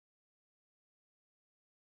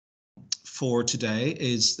for today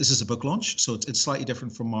is, this is a book launch, so it's slightly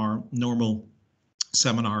different from our normal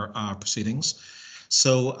seminar proceedings.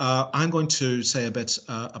 So I'm going to say a bit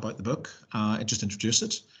about the book, and just introduce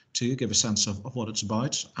it to you, give a sense of what it's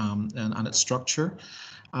about and its structure.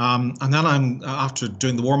 And then I'm, after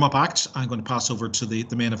doing the warm-up act, I'm going to pass over to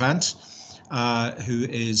the main event, who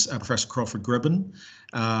is Professor Crawford Gribben,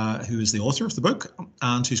 who is the author of the book,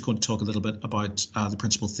 and who's going to talk a little bit about the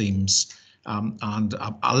principal themes, and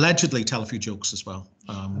allegedly tell a few jokes as well.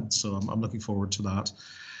 So I'm looking forward to that.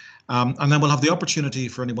 And then we'll have the opportunity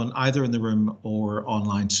for anyone either in the room or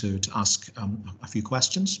online to ask a few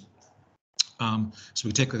questions. So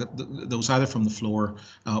we take those either from the floor,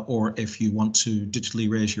 or if you want to digitally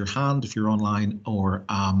raise your hand if you're online, or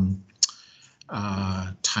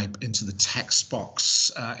type into the text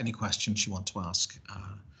box any questions you want to ask.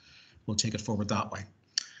 We'll take it forward that way.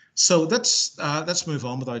 So let's move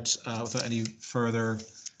on without any further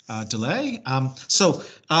delay.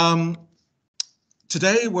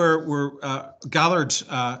 Today we're gathered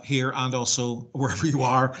here, and also wherever you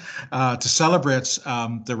are, to celebrate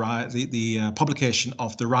the publication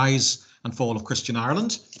of The Rise and Fall of Christian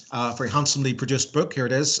Ireland, a very handsomely produced book. Here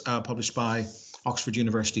it is, published by Oxford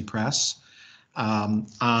University Press, and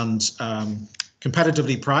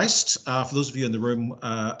competitively priced. For those of you in the room,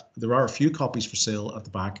 there are a few copies for sale at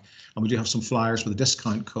the back, and we do have some flyers with a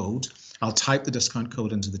discount code. I'll type the discount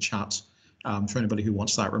code into the chat for anybody who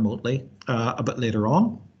wants that remotely a bit later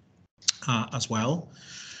on as well.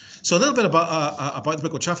 So a little bit about the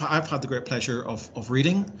book, which I've had the great pleasure of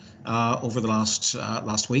reading over the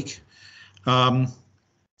last week. Crawford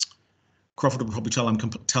will probably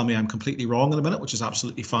tell me I'm completely wrong in a minute, which is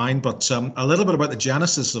absolutely fine. But a little bit about the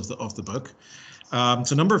genesis of the book.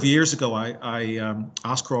 So a number of years ago, I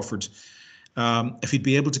asked Crawford if he'd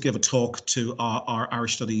be able to give a talk to our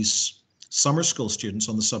Irish Studies summer school students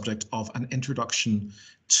on the subject of an introduction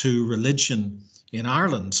to religion in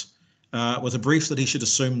Ireland, with a brief that he should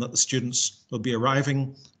assume that the students would be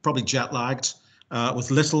arriving, probably jet lagged,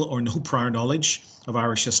 with little or no prior knowledge of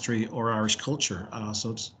Irish history or Irish culture.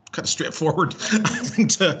 So it's kind of straightforward, I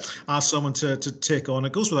think, to ask someone to take on.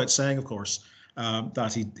 It goes without saying, of course,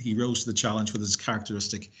 that he rose to the challenge with his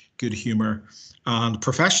characteristic good humour and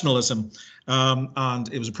professionalism.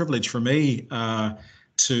 And it was a privilege for me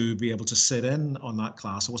to be able to sit in on that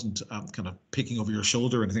class. I wasn't kind of peeking over your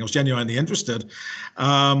shoulder or anything. I was genuinely interested,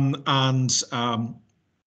 and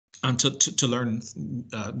to learn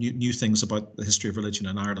new things about the history of religion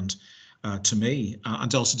in Ireland to me,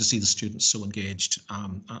 and also to see the students so engaged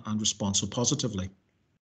and respond so positively.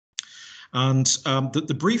 And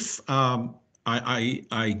the brief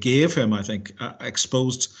I gave him, I think,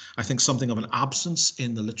 exposed, I think, something of an absence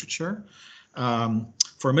in the literature.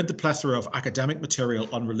 For amid the plethora of academic material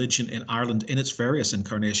on religion in Ireland in its various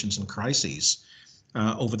incarnations and crises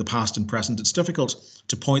over the past and present, it's difficult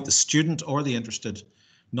to point the student or the interested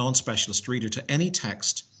non-specialist reader to any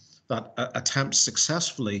text that attempts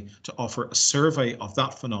successfully to offer a survey of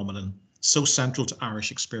that phenomenon so central to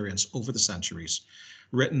Irish experience over the centuries,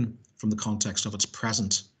 written from the context of its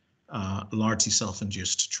present, largely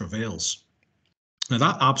self-induced travails. Now,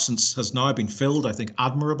 that absence has now been filled, I think,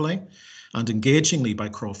 admirably and engagingly by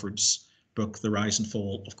Crawford's book, The Rise and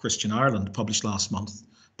Fall of Christian Ireland, published last month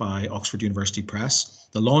by Oxford University Press,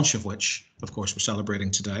 the launch of which, of course, we're celebrating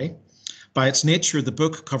today. By its nature, the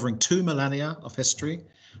book, covering 2 millennia of history,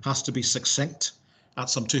 has to be succinct at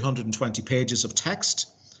some 220 pages of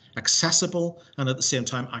text, accessible and at the same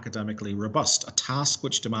time academically robust, a task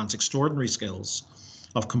which demands extraordinary skills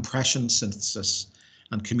of compression, synthesis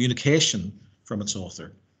and communication from its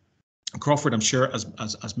author. Crawford, I'm sure,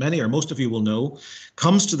 as many or most of you will know,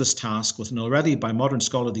 comes to this task with an already, by modern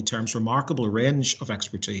scholarly terms, remarkable range of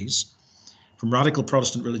expertise, from radical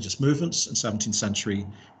Protestant religious movements in 17th century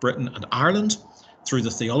Britain and Ireland, through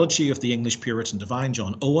the theology of the English Puritan divine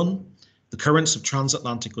John Owen, the currents of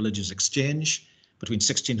transatlantic religious exchange between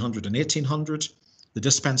 1600 and 1800, the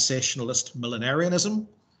dispensationalist millenarianism,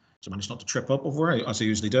 so I managed not to trip up over, as I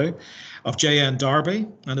usually do, of J.N. Darby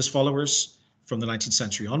and his followers from the 19th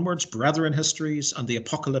century onwards, Brethren histories, and the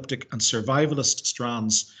apocalyptic and survivalist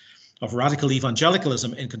strands of radical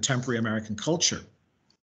evangelicalism in contemporary American culture.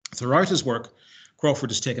 Throughout his work,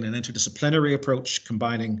 Crawford has taken an interdisciplinary approach,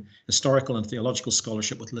 combining historical and theological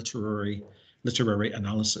scholarship with literary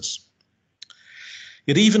analysis.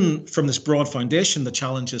 Yet even from this broad foundation, the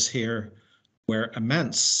challenges here were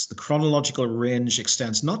immense. The chronological range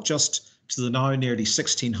extends not just to the now nearly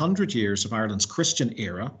 1600 years of Ireland's Christian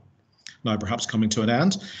era, now perhaps coming to an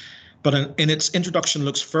end, but in its introduction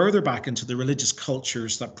looks further back into the religious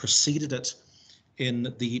cultures that preceded it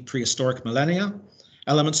in the prehistoric millennia,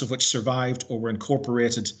 elements of which survived or were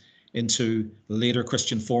incorporated into later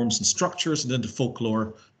Christian forms and structures and into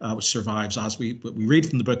folklore, which survives, as we read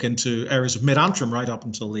from the book, into areas of mid-Antrim right up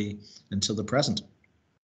until the present.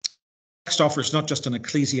 The text offers not just an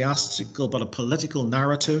ecclesiastical but a political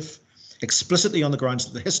narrative, explicitly on the grounds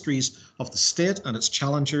that the histories of the state and its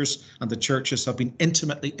challengers and the churches have been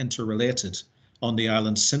intimately interrelated on the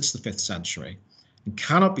island since the 5th century and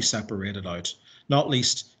cannot be separated out, not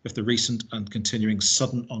least if the recent and continuing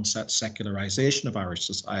sudden onset secularization of Irish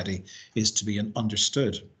society is to be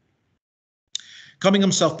understood. Coming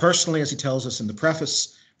himself personally, as he tells us in the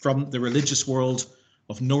preface, from the religious world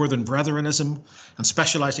of Northern Bretheranism, and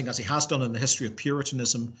specialising as he has done in the history of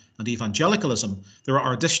Puritanism and evangelicalism, there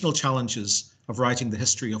are additional challenges of writing the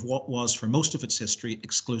history of what was, for most of its history,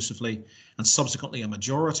 exclusively and subsequently a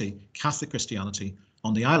majority Catholic Christianity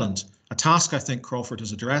on the island, a task I think Crawford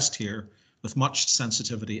has addressed here with much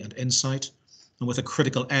sensitivity and insight, and with a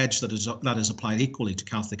critical edge that is applied equally to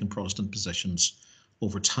Catholic and Protestant positions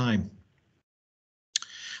over time.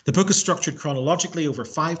 The book is structured chronologically over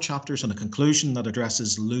 5 chapters and a conclusion that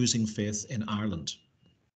addresses losing faith in Ireland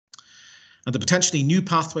and the potentially new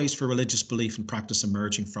pathways for religious belief and practice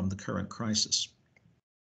emerging from the current crisis.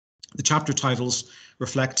 The chapter titles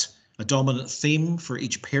reflect a dominant theme for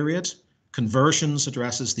each period. Conversions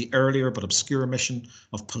addresses the earlier but obscure mission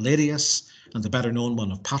of Palladius and the better known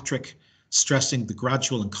one of Patrick, stressing the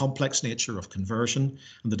gradual and complex nature of conversion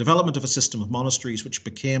and the development of a system of monasteries which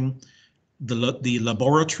became the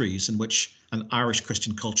laboratories in which an Irish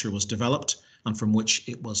Christian culture was developed and from which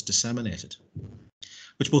it was disseminated,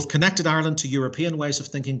 which both connected Ireland to European ways of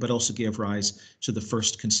thinking, but also gave rise to the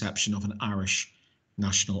first conception of an Irish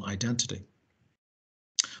national identity.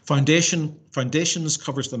 Foundations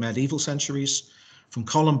covers the medieval centuries, from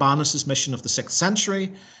Columbanus's mission of the 6th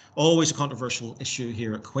century, always a controversial issue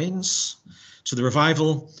here at Queen's, to the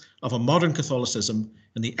revival of a modern Catholicism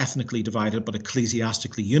in the ethnically divided but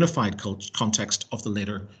ecclesiastically unified context of the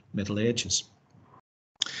later Middle Ages.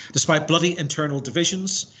 Despite bloody internal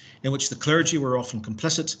divisions in which the clergy were often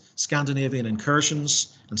complicit, Scandinavian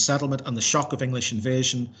incursions and settlement and the shock of English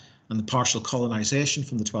invasion and the partial colonisation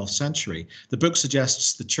from the 12th century, the book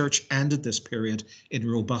suggests the Church ended this period in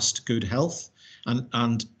robust good health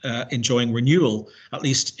and enjoying renewal, at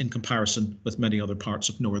least in comparison with many other parts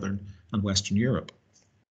of Northern and Western Europe.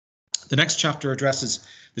 The next chapter addresses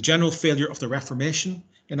the general failure of the Reformation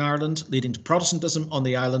in Ireland, leading to Protestantism on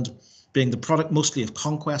the island being the product mostly of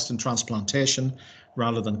conquest and transplantation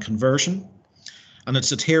rather than conversion, and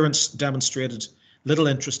its adherents demonstrated little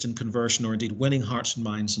interest in conversion or indeed winning hearts and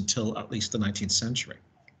minds until at least the 19th century.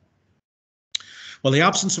 While the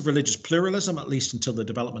absence of religious pluralism, at least until the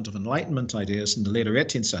development of Enlightenment ideas in the later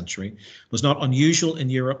 18th century, was not unusual in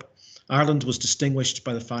Europe, Ireland was distinguished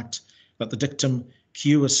by the fact that the dictum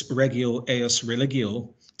cuius regio eius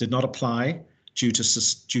religio did not apply due to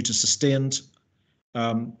sustained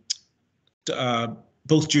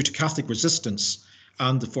both due to Catholic resistance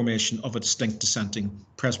and the formation of a distinct dissenting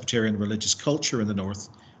Presbyterian religious culture in the north,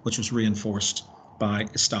 which was reinforced by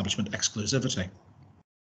establishment exclusivity.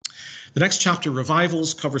 The next chapter,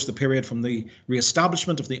 Revivals, covers the period from the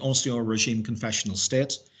re-establishment of the Ancien Regime confessional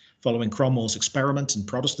state, following Cromwell's experiment in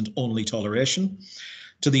Protestant-only toleration,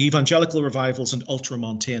 to the evangelical revivals and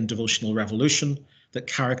ultramontane devotional revolution that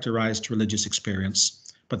characterized religious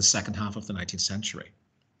experience by the second half of the 19th century.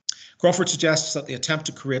 Crawford suggests that the attempt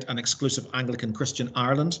to create an exclusive Anglican Christian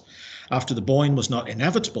Ireland after the Boyne was not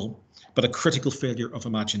inevitable, but a critical failure of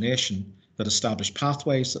imagination that established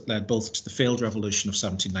pathways that led both to the failed revolution of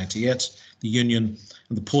 1798, the Union,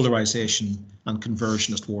 and the polarisation and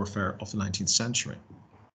conversionist warfare of the 19th century.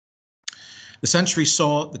 That century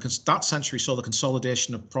saw the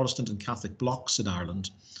consolidation of Protestant and Catholic blocs in Ireland,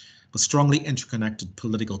 with strongly interconnected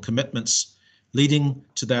political commitments, leading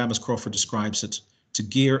to them, as Crawford describes it, to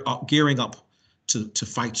gearing up to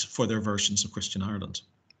fight for their versions of Christian Ireland.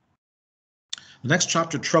 The next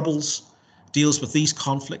chapter, Troubles, deals with these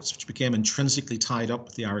conflicts, which became intrinsically tied up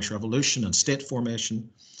with the Irish Revolution and state formation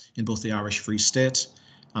in both the Irish Free State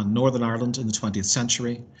and Northern Ireland in the 20th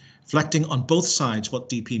century, reflecting on both sides what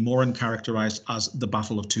D.P. Moran characterised as the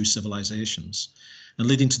battle of two civilizations, and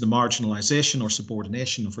leading to the marginalisation or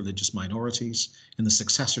subordination of religious minorities in the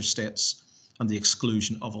successor states and the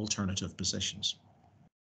exclusion of alternative positions.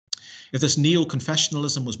 If this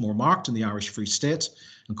neo-confessionalism was more marked in the Irish Free State,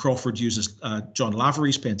 and Crawford uses John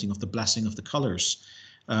Lavery's painting of the Blessing of the Colours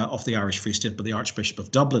of the Irish Free State by the Archbishop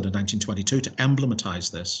of Dublin in 1922 to emblematise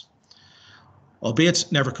this, albeit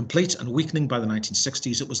never complete and weakening by the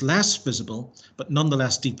 1960s, it was less visible, but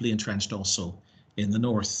nonetheless deeply entrenched also in the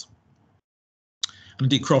north.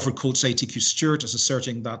 Indeed, Crawford quotes A.T.Q. Stewart as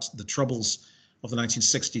asserting that the troubles of the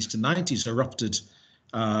 1960s to 90s erupted,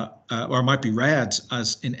 or might be read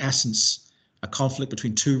as, in essence, a conflict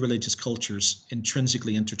between two religious cultures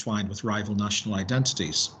intrinsically intertwined with rival national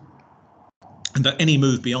identities, and that any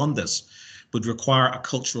move beyond this would require a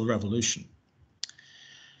cultural revolution.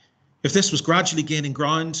 If this was gradually gaining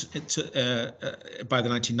ground by the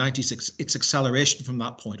 1990s, its acceleration from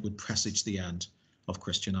that point would presage the end of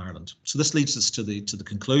Christian Ireland. So this leads us to the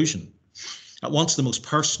conclusion. At once the most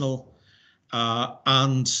personal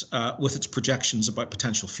and with its projections about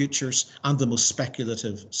potential futures, and the most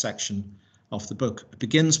speculative section of the book. It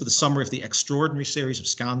begins with a summary of the extraordinary series of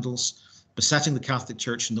scandals besetting the Catholic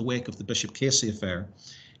Church in the wake of the Bishop Casey affair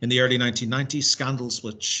in the early 1990s, scandals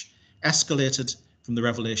which escalated from the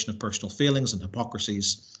revelation of personal failings and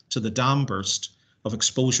hypocrisies to the dam burst of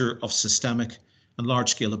exposure of systemic and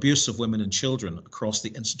large-scale abuse of women and children across the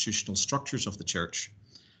institutional structures of the Church,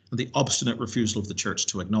 and the obstinate refusal of the Church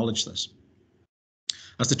to acknowledge this.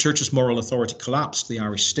 As the Church's moral authority collapsed, the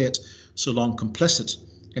Irish state, so long complicit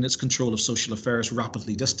in its control of social affairs,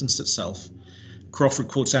 rapidly distanced itself. Crawford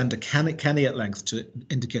quotes Enda Kenny at length to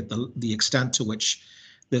indicate the extent to which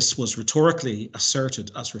this was rhetorically asserted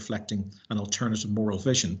as reflecting an alternative moral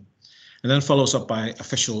vision, and then followed up by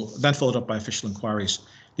official inquiries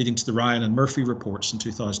leading to the Ryan and Murphy reports in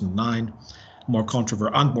 2009, more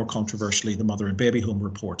controversially, the Mother and Baby Home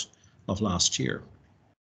report of last year.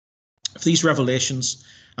 If these revelations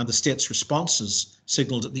and the state's responses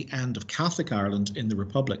signalled at the end of Catholic Ireland in the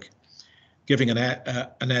Republic, giving an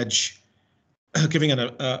edge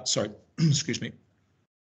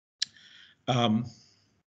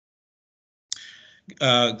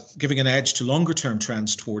to longer-term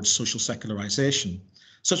trends towards social secularization,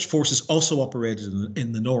 such forces also operated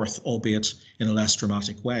in the north, albeit in a less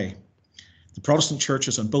dramatic way. The Protestant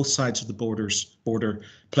churches on both sides of the border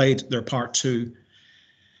played their part too,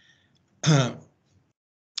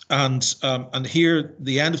 and here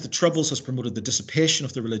the end of the Troubles has promoted the dissipation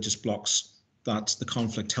of the religious blocs that the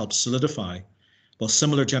conflict helped solidify, while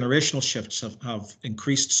similar generational shifts have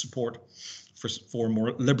increased support for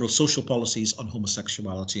more liberal social policies on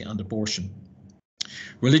homosexuality and abortion.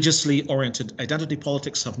 Religiously oriented identity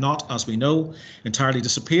politics have not, as we know, entirely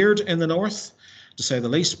disappeared in the north, to say the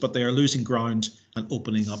least, but they are losing ground and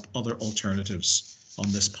opening up other alternatives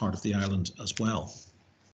on this part of the island as well.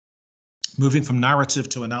 Moving from narrative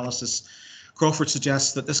to analysis, Crawford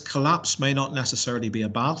suggests that this collapse may not necessarily be a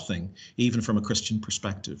bad thing, even from a Christian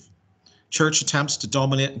perspective. Church attempts to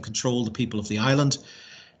dominate and control the people of the island,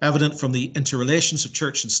 evident from the interrelations of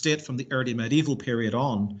church and state from the early medieval period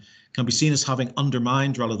on, can be seen as having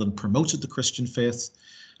undermined rather than promoted the Christian faith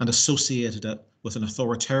and associated it with an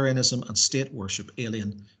authoritarianism and state worship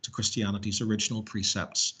alien to Christianity's original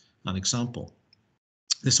precepts and example.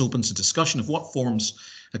 This opens a discussion of what forms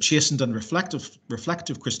a chastened and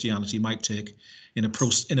reflective Christianity might take in a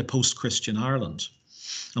post-Christian Ireland,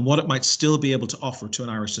 and what it might still be able to offer to an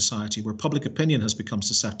Irish society where public opinion has become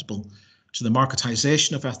susceptible to the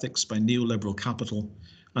marketization of ethics by neoliberal capital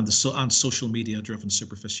and social media-driven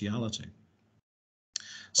superficiality.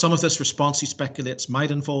 Some of this response, he speculates,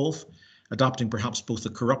 might involve adopting perhaps both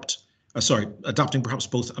a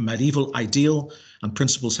medieval ideal and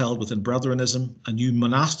principles held within Brethren,ism, a new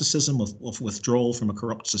monasticism of withdrawal from a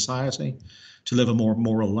corrupt society to live a more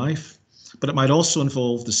moral life, but it might also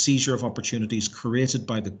involve the seizure of opportunities created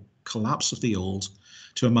by the collapse of the old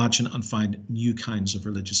to imagine and find new kinds of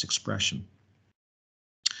religious expression.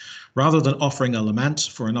 Rather than offering a lament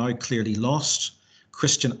for a now clearly lost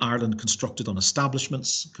Christian Ireland constructed on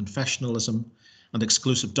establishments, confessionalism, and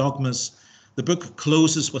exclusive dogmas, the book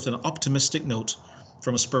closes with an optimistic note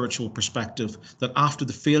from a spiritual perspective that after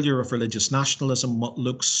the failure of religious nationalism, what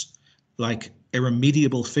looks like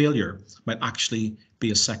irremediable failure might actually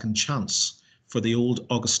be a second chance, for the old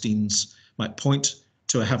Augustines might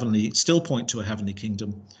still point to a heavenly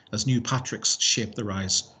kingdom as new Patricks shape the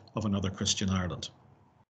rise of another Christian Ireland.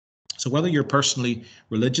 So whether you're personally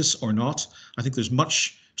religious or not, I think there's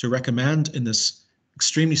much to recommend in this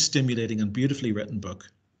extremely stimulating and beautifully written book.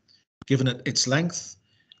 Given it its length,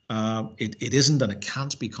 it isn't and it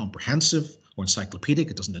can't be comprehensive or encyclopedic.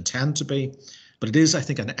 It doesn't intend to be, but it is, I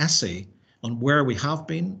think, an essay on where we have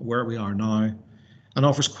been, where we are now, and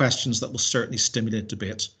offers questions that will certainly stimulate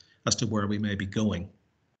debate as to where we may be going.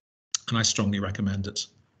 And I strongly recommend it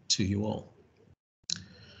to you all.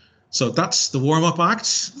 So that's the warm-up act.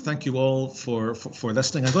 Thank you all for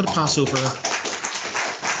listening. I'm going to pass over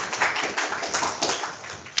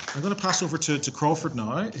to Crawford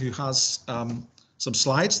now, who has some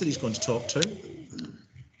slides that he's going to talk to.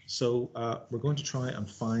 So we're going to try and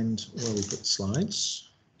find where we put the slides.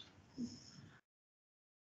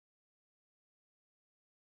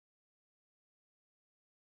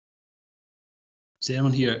 Has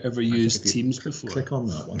anyone here ever used Teams before? Click on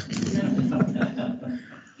that one.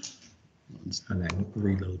 And then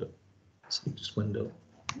reload it. So just window.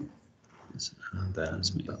 And then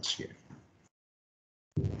that's here.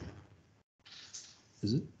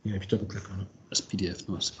 Is it? Yeah, if you double click on it. That's PDF,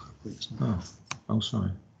 no, it's PowerPoint. Oh,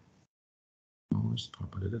 sorry. Oh, where's the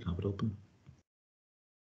PowerPoint? I did have it open.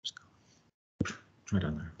 Try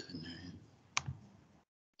down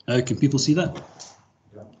there. Can people see that?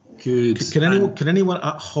 Good. Can anyone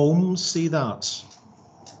at home see that?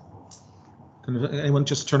 Can anyone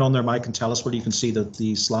just turn on their mic and tell us whether you can see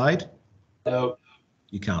the slide? No.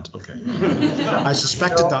 You can't. Okay. I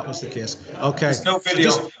suspected that was the case. Okay. There's no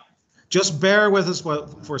video. Just bear with us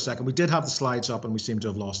for a second. We did have the slides up and we seem to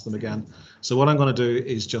have lost them again. So what I'm going to do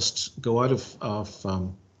is just go out of what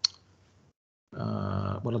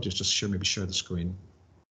I'll just share the screen.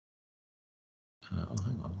 Oh,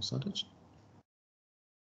 hang on, is that it?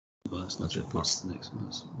 Well, that's not it. What's the next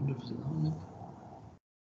one?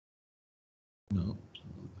 No,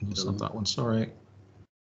 it's not that one. Sorry.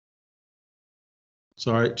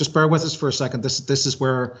 Just bear with us for a second. This is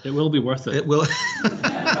where it will be worth it. It will.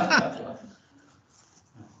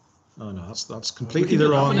 Oh no, that's completely the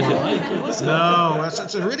wrong one. No,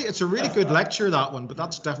 it's a really good lecture, that one, but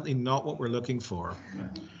that's definitely not what we're looking for.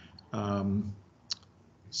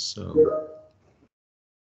 So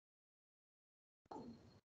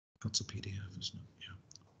that's a PDF, isn't it? Yeah.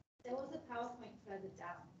 There was a PowerPoint further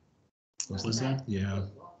down. Was there? Yeah. I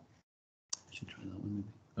should try that one maybe.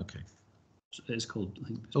 Okay. It's called, I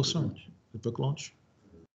think. Oh, sorry. The book launch.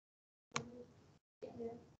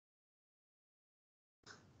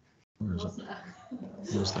 Where is it?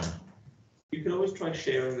 Where's there? You can always try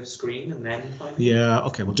sharing the screen and then find it. Yeah.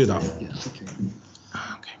 Okay, we'll do that. Yeah. Okay.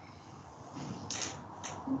 Okay.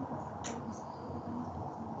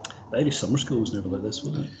 The Irish summer school was never like this,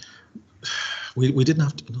 was it? We didn't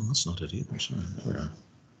have to. No, that's not it either. Sorry. Where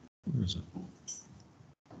is it?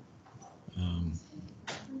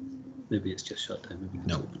 Maybe it's just shut down. Maybe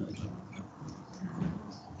No. open it again.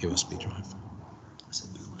 USB drive.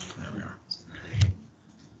 There we are.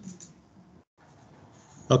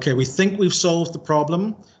 Okay, we think we've solved the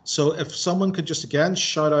problem. So if someone could just again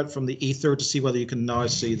shout out from the ether to see whether you can now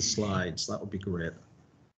see the slides, that would be great.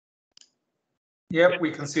 Yep,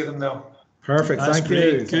 we can see them now. Perfect. That's Thank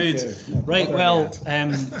great. you. Good. Thank you. Right. Well,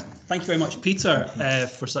 thank you very much, Peter,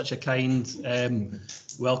 for such a kind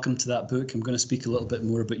welcome to that book. I'm going to speak a little bit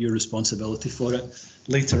more about your responsibility for it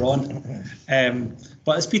later on.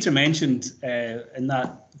 But as Peter mentioned in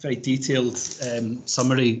that very detailed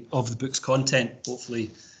summary of the book's content, hopefully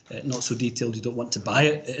not so detailed you don't want to buy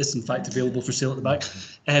it. It is in fact available for sale at the back.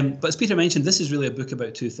 But as Peter mentioned, this is really a book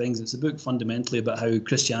about two things. It's a book fundamentally about how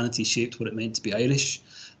Christianity shaped what it meant to be Irish.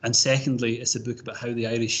 And secondly, it's a book about how the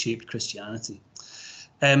Irish shaped Christianity.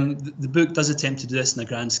 The book does attempt to do this on a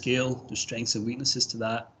grand scale. There's strengths and weaknesses to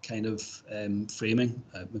that kind of framing.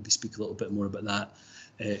 Maybe speak a little bit more about that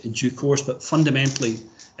in due course. But fundamentally,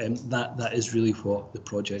 that is really what the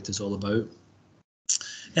project is all about.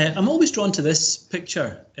 I'm always drawn to this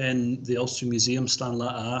picture in the Ulster Museum, Slan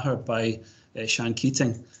Lata Ahar, by Sian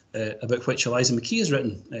Keating, about which Eliza McKee has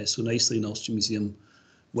written so nicely in the Ulster Museum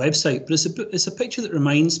website. But it's a picture that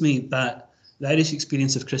reminds me that the Irish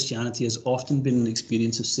experience of Christianity has often been an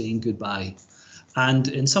experience of saying goodbye. And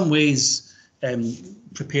in some ways,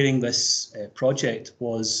 preparing this project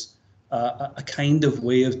was a kind of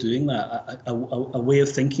way of doing that, a way of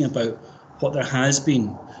thinking about what there has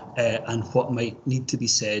been and what might need to be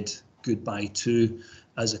said goodbye to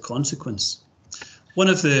as a consequence. One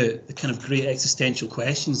of the kind of great existential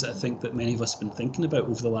questions that I think that many of us have been thinking about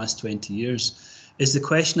over the last 20 years is the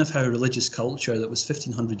question of how religious culture that was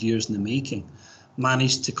 1500 years in the making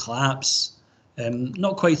managed to collapse,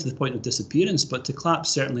 not quite to the point of disappearance, but to collapse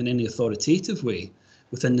certainly in any authoritative way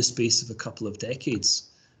within the space of a couple of decades.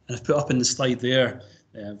 And I've put up in the slide there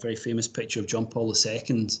a very famous picture of John Paul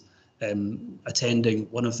II attending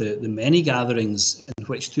one of the many gatherings in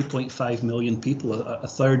which 2.5 million people, a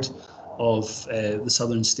third of the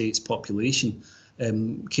southern states' population,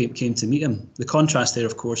 came to meet him. The contrast there,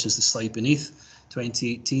 of course, is the slide beneath.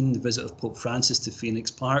 2018, the visit of Pope Francis to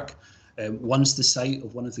Phoenix Park, once the site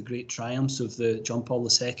of one of the great triumphs of the John Paul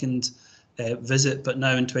II visit, but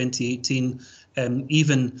now in 2018,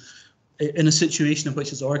 even in a situation in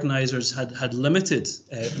which his organisers had limited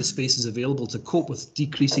the spaces available to cope with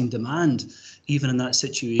decreasing demand, even in that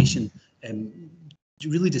situation,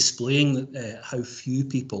 really displaying how few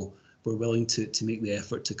people were willing to make the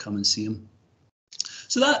effort to come and see him.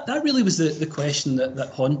 So that really was the question that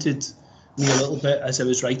haunted me a little bit as I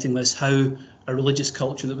was writing this, how a religious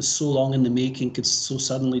culture that was so long in the making could so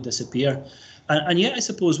suddenly disappear. And yet, I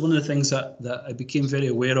suppose one of the things that I became very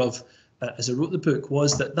aware of as I wrote the book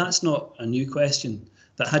was that that's not a new question,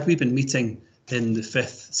 that had we been meeting in the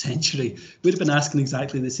 5th century, we'd have been asking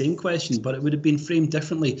exactly the same question, but it would have been framed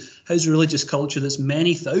differently. How's a religious culture that's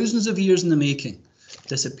many thousands of years in the making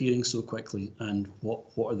disappearing so quickly, and what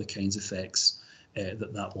are the kinds of effects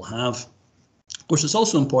that will have? Of course, it's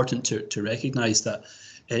also important to recognise that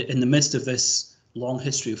in the midst of this long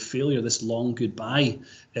history of failure, this long goodbye,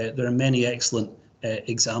 there are many excellent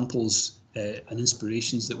examples and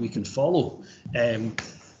inspirations that we can follow.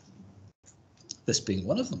 This being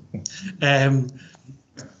one of them.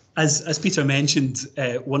 As Peter mentioned,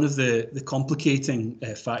 one of the complicating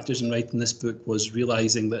factors in writing this book was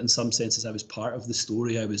realising that in some senses I was part of the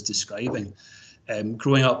story I was describing.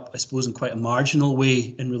 Growing up, I suppose, in quite a marginal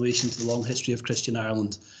way in relation to the long history of Christian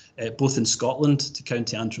Ireland, both in Scotland to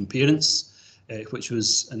County Antrim parents, which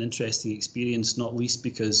was an interesting experience, not least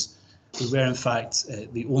because we were in fact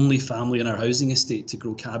the only family in our housing estate to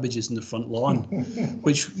grow cabbages in the front lawn,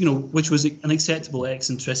 which was an acceptable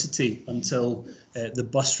eccentricity until the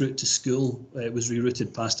bus route to school was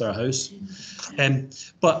rerouted past our house.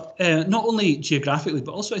 But not only geographically,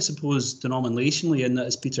 but also I suppose denominationally, in that,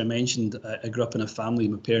 as Peter mentioned, I grew up in a family.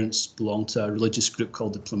 My parents belonged to a religious group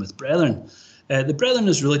called the Plymouth Brethren. The Brethren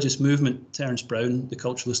as religious movement, Terence Brown, the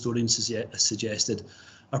cultural historian, suggested,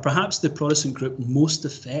 are perhaps the Protestant group most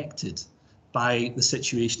affected by the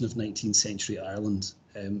situation of 19th century Ireland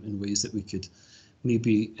in ways that we could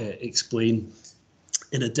maybe explain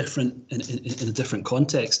in a different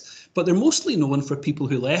context. But they're mostly known for people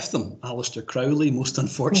who left them. Alistair Crowley, most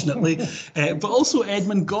unfortunately, but also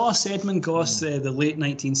Edmund Goss. Edmund Goss, the late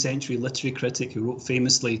 19th century literary critic who wrote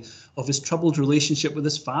famously of his troubled relationship with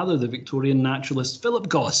his father, the Victorian naturalist Philip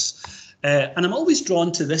Goss. And I'm always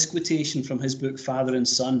drawn to this quotation from his book, Father and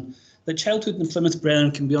Son, that childhood in the Plymouth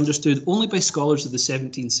Brethren can be understood only by scholars of the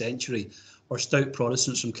 17th century or stout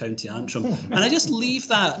Protestants from County Antrim. And I just leave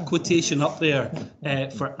that quotation up there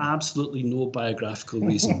for absolutely no biographical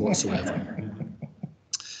reason whatsoever.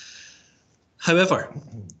 However,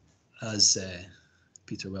 as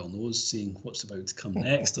Peter well knows, seeing what's about to come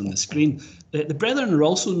next on the screen, the Brethren are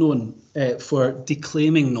also known for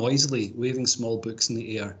declaiming noisily, waving small books in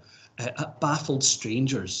the air, at baffled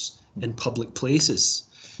strangers in public places.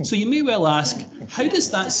 So you may well ask, how does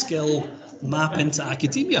that skill map into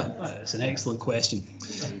academia? It's an excellent question.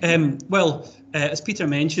 Well, as Peter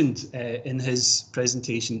mentioned in his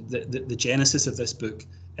presentation, the genesis of this book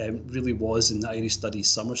really was in the Irish Studies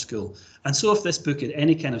summer school. And so if this book had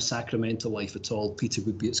any kind of sacramental life at all, Peter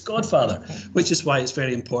would be its godfather, which is why it's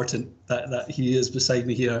very important that he is beside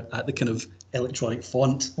me here at the kind of electronic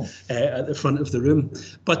font at the front of the room.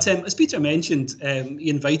 But as Peter mentioned, he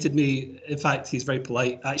invited me. In fact, he's very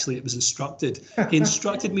polite. Actually, it was instructed. He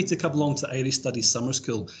instructed me to come along to Irish Studies summer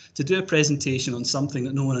school to do a presentation on something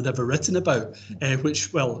that no one had ever written about,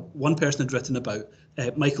 which, well, one person had written about,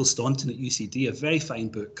 Michael Staunton at UCD, a very fine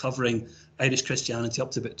book covering Irish Christianity up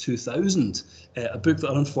to about 2000, a book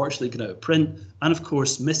that unfortunately got out of print, and of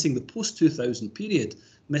course missing the post-2000 period,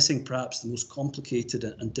 missing perhaps the most complicated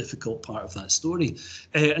and difficult part of that story.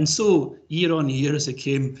 And so year on year, as I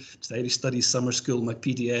came to the Irish Studies summer school, my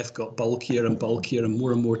PDF got bulkier and bulkier and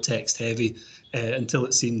more text heavy until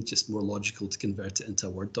it seemed just more logical to convert it into a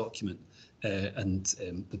Word document. And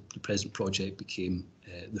the present project became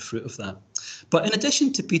the fruit of that. But in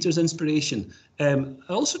addition to Peter's inspiration, I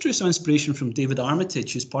also drew some inspiration from David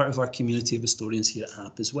Armitage, who's part of our community of historians here at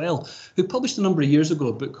HAP as well, who published a number of years ago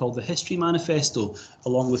a book called The History Manifesto,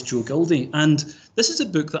 along with Joe Gilday. And this is a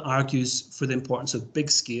book that argues for the importance of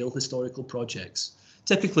big-scale historical projects.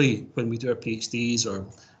 Typically, when we do our PhDs or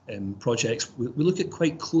projects, we look at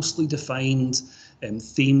quite closely defined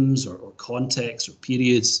themes or contexts or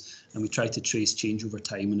periods, and we try to trace change over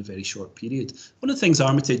time in a very short period. One of the things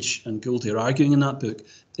Armitage and Gilday are arguing in that book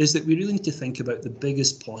is that we really need to think about the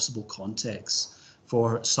biggest possible context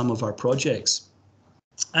for some of our projects.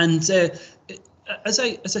 And as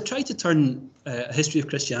I try to turn a history of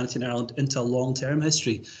Christianity in Ireland into a long-term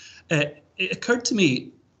history, it occurred to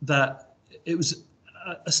me that it was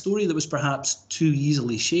a story that was perhaps too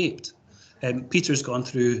easily shaped. Peter's gone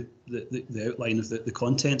through the outline of the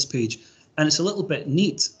contents page, and it's a little bit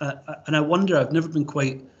neat. And I wonder, I've never been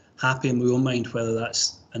quite happy in my own mind whether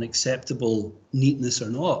that's an acceptable neatness or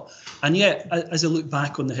not. And yet, as I look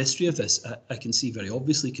back on the history of this, I can see very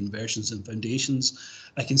obviously conversions and foundations.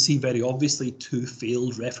 I can see very obviously 2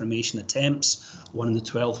 failed Reformation attempts, one in the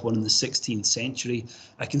 12th, one in the 16th century.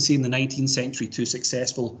 I can see in the 19th century 2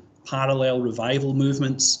 successful parallel revival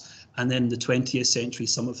movements, and then in the 20th century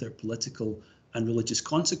some of their political and religious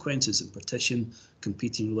consequences in partition,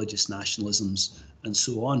 competing religious nationalisms, and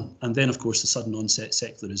so on. And then, of course, the sudden onset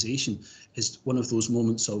secularization is one of those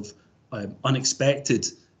moments of unexpected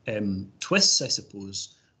twists, I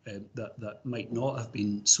suppose, that might not have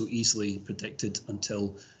been so easily predicted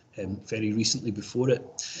until very recently before it.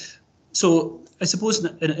 So I suppose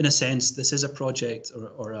in a sense, this is a project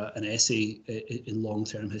or an essay in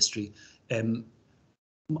long-term history.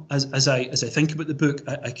 As I think about the book,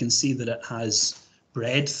 I can see that it has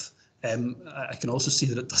breadth. I can also see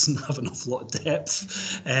that it doesn't have an awful lot of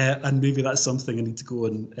depth, and maybe that's something I need to go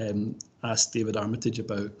and ask David Armitage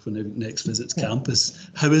about when he next visits campus.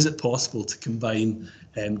 How is it possible to combine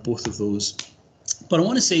both of those? But I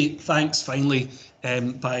want to say thanks finally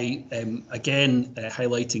by again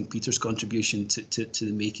highlighting Peter's contribution to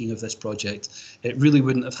the making of this project. It really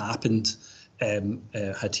wouldn't have happened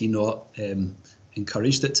had he not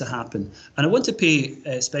encouraged it to happen. And I want to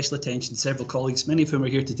pay special attention to several colleagues, many of whom are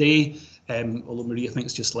here today, although Marie I think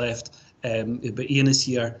has just left, but Ian is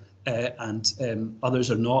here, and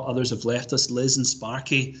others are not. Others have left us, Liz and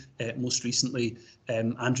Sparky most recently.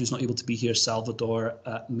 Andrew's not able to be here, Salvador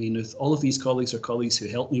at Maynooth. All of these colleagues are colleagues who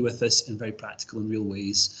helped me with this in very practical and real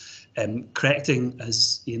ways. Correcting,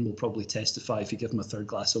 as Ian will probably testify if you give him a third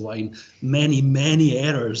glass of wine, many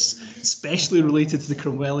errors, especially related to the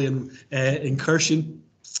Cromwellian incursion,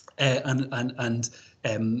 and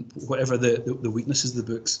whatever the weaknesses of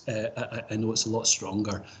the books, I know it's a lot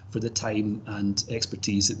stronger for the time and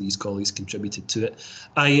expertise that these colleagues contributed to it.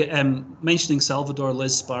 I am mentioning Salvador,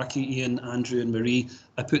 Liz, Sparky, Ian, Andrew and Marie.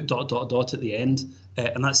 I put ... at the end,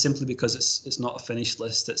 and that's simply because it's not a finished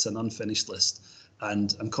list, it's an unfinished list.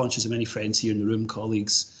 And I'm conscious of many friends here in the room,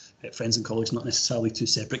 colleagues, friends and colleagues, not necessarily 2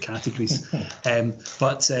 separate categories,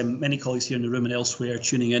 but many colleagues here in the room and elsewhere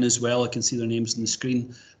tuning in as well. I can see their names on the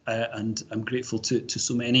screen, and I'm grateful to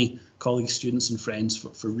so many colleagues, students and friends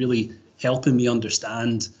for really helping me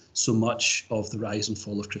understand so much of the rise and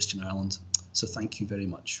fall of Christian Ireland. So thank you very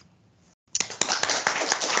much.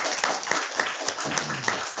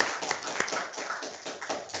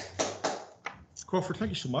 Crawford, thank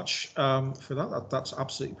you so much for that. That's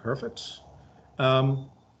absolutely perfect. What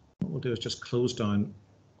we'll do is just close down,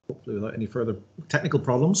 hopefully without any further technical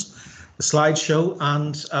problems, the slideshow,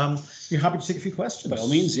 and you're happy to take a few questions. By all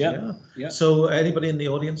means, yeah. So anybody in the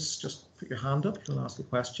audience, just put your hand up, you can ask a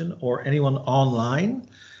question, or anyone online.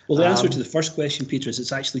 Well, the answer to the first question, Peter, is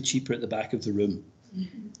it's actually cheaper at the back of the room.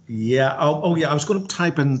 Yeah. Oh yeah. I was going to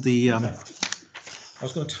type in the. I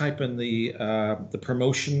was going to type in the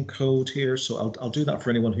promotion code here, so I'll do that for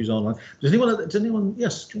anyone who's online. Does anyone?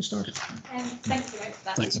 Yes, can you start it? Thank you.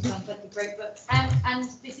 That sounds like a great book. And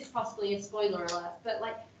this is possibly a spoiler alert, but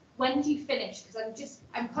like, when do you finish? Because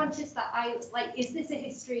I'm conscious that is this a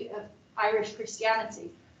history of Irish Christianity,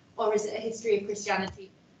 or is it a history of Christianity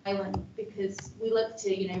in Ireland? Because we look to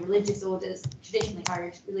religious orders, traditionally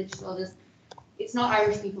Irish religious orders. It's not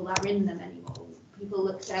Irish people that are in them anymore. People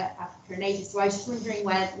looked at Africa and Asia. So I was just wondering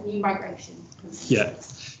where new migration comes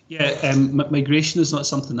in. Migration is not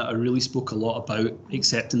something that I really spoke a lot about,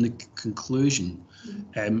 except in the conclusion,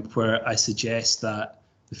 where I suggest that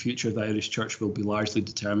the future of the Irish Church will be largely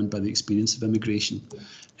determined by the experience of immigration.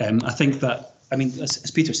 I think that,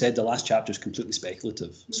 as Peter said, the last chapter is completely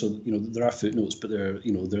speculative. So there are footnotes, but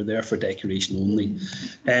they're there for decoration only.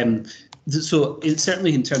 So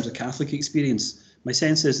certainly in terms of Catholic experience, my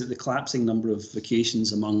sense is that the collapsing number of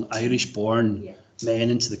vocations among Irish-born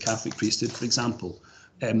men into the Catholic priesthood, for example,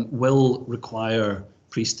 will require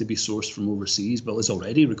priests to be sourced from overseas, is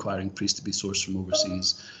already requiring priests to be sourced from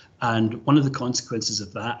overseas. And one of the consequences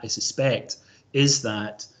of that, I suspect, is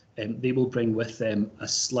that they will bring with them a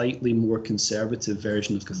slightly more conservative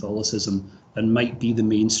version of Catholicism than might be the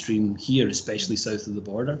mainstream here, especially south of the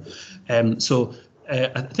border. So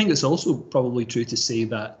I think it's also probably true to say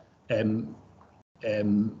that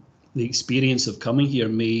the experience of coming here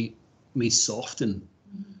may soften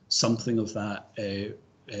something of that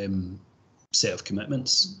set of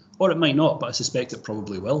commitments, or it might not, but I suspect it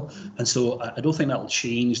probably will. And so I don't think that will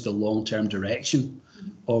change the long-term direction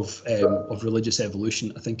of religious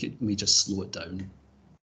evolution. I think it may just slow it down.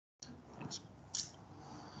 Thanks.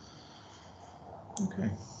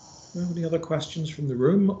 Okay. Any other questions from the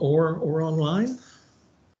room or online?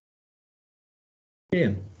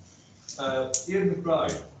 Ian. Ian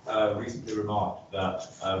McBride. recently remarked that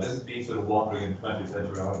this has been sort of wandering in 20th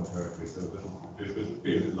century Ireland territory, so it'll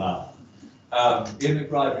be a little laugh. Ian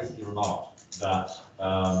McBride recently remarked that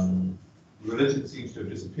religion seems to have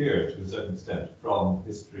disappeared to a certain extent from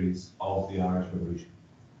histories of the Irish Revolution.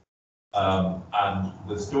 And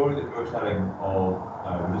the story that you're telling of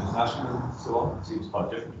religious nationalism and so on seems quite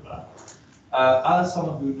different to that. As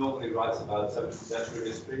someone who normally writes about 17th century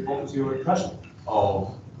history, what was your impression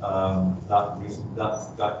of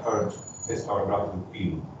that current historiographical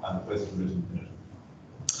field and the place of religion in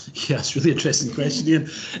it? Yeah, it's a really interesting question, Ian.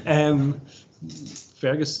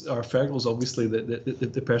 Fergal's obviously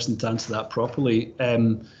the person to answer that properly.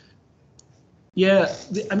 Yeah,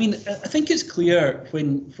 I mean, I think it's clear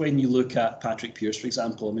when you look at Patrick Pearse, for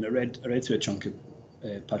example. I mean, I read through a chunk of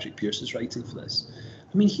Patrick Pearse's writing for this.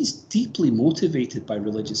 I mean, he's deeply motivated by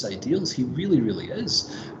religious ideals. He really, really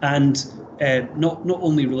is. And not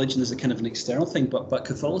only religion as a kind of an external thing, but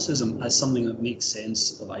Catholicism as something that makes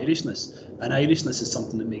sense of Irishness. And Irishness is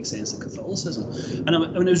something that makes sense of Catholicism. And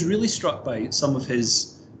I was really struck by some of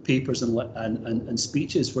his papers and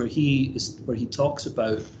speeches where he talks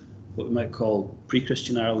about what we might call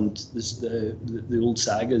pre-Christian Ireland, the old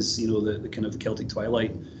sagas, you know, the kind of Celtic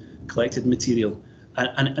Twilight collected material.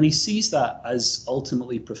 And he sees that as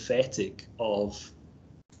ultimately prophetic of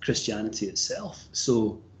Christianity itself.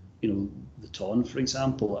 So, you know, the Taun, for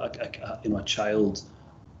example, a child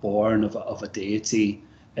born of a deity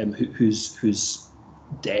whose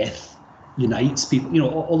death unites people, you know,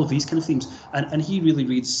 all of these kind of themes. And he really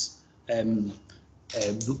reads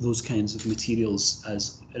those kinds of materials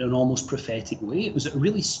as in an almost prophetic way. It was a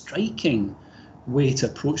really striking way to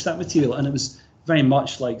approach that material, and it was very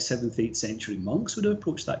much like 7th, 8th century monks would have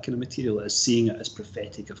approached that kind of material, as seeing it as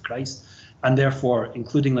prophetic of Christ, and therefore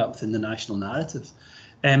including that within the national narrative.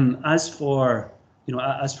 As for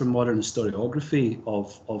modern historiography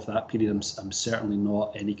of that period, I'm certainly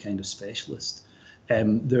not any kind of specialist.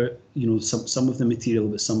 There, you know, some of the material,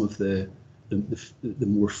 but some of the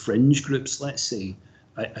more fringe groups, let's say,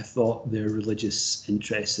 I thought their religious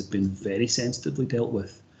interests had been very sensitively dealt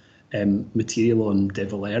with. Material on De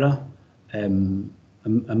Valera. I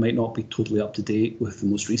might not be totally up to date with the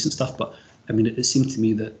most recent stuff, but I mean, it seemed to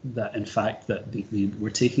me that in fact that they were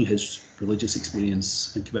taking his religious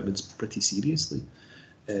experience and commitments pretty seriously.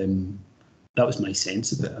 That was my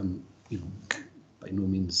sense of it. I'm, you know, by no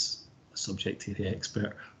means a subject area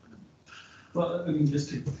expert. Well, I mean,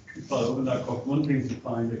 just to follow up on that, one thing to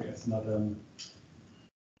find, I guess, in that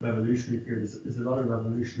revolutionary period is a lot of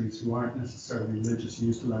revolutionaries who aren't necessarily religious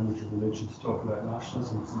use the language of religion to talk about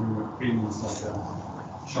nationalism. So there were opinions like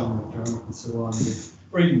Sean McDermott and so on,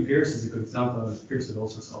 or even Pearse is a good example. Pearse had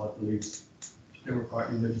also solid beliefs; they were quite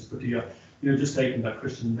religious, but you know, just taking that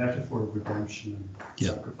Christian metaphor of redemption and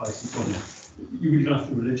sacrifice and so on, you really don't have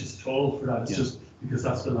to be religious at all for that. It's just because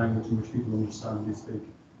that's the language in which people understand these big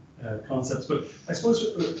concepts. But I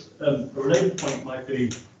suppose a related point might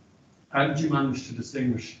be, how did you manage to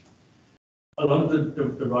distinguish? A lot of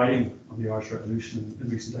the writing of the Irish Revolution in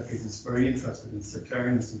recent decades is very interested in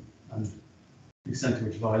sectarianism and the extent to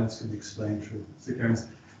which violence can be explained through sectarianism.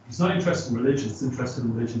 It's not interested in religion, it's interested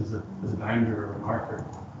in religion as a boundary or a marker,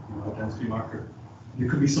 you know, identity marker. It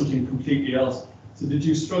could be something completely else. So did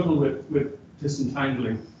you struggle with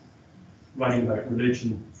disentangling writing about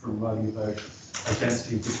religion from writing about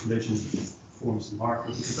identity in which religion forms the marker?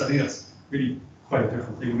 Because I think that's really quite a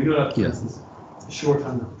different thing. We know that, for instance, the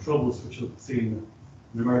shorthand of the Troubles, which you'll see in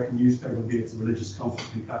an American newspaper, will be it's a religious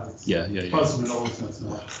conflict in Catholics. Protestant always knows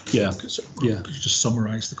not. Could you just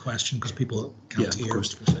summarise the question because people can't hear? Of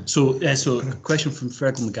course. So a question from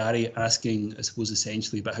Fergal McGarry asking, I suppose,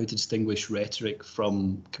 essentially about how to distinguish rhetoric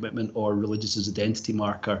from commitment or religious as identity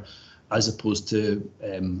marker, as opposed to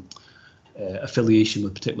affiliation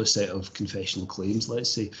with a particular set of confessional claims. Let's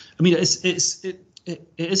say. I mean, it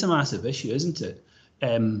is a massive issue, isn't it?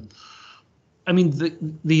 I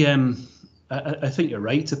mean, I think you're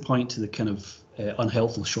right to point to the kind of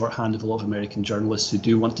unhelpful shorthand of a lot of American journalists who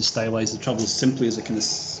do want to stylize the Troubles simply as a kind of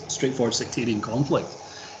straightforward sectarian conflict.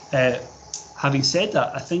 Having said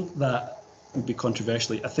that, I think that would be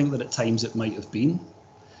controversially. I think that at times it might have been,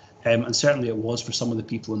 and certainly it was for some of the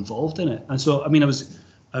people involved in it. And so, I mean, I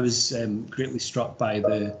was greatly struck by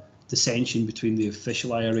the dissension between the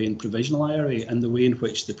official IRA and provisional IRA, and the way in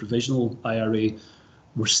which the provisional IRA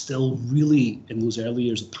were still really, in those early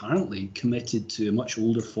years, apparently committed to a much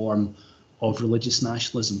older form of religious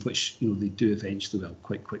nationalism, which, you know, they do eventually, well,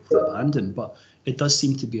 quite quickly abandon. But it does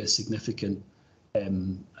seem to be a significant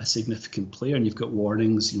player, and you've got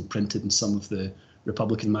warnings, you know, printed in some of the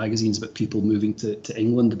Republican magazines about people moving to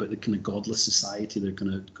England, about the kind of godless society they're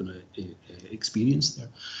going to experience there.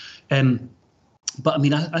 But I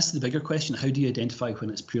mean, as to the bigger question, how do you identify when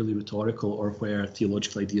it's purely rhetorical or where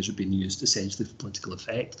theological ideas are being used essentially for political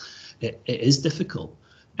effect? It is difficult.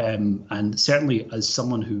 And certainly as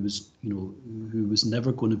someone who was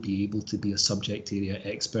never going to be able to be a subject area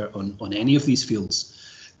expert on any of these fields,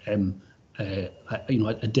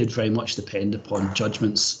 I did very much depend upon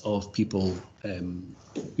judgments of people,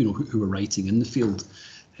 who were writing in the field.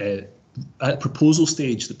 At proposal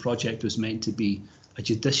stage, the project was meant to be a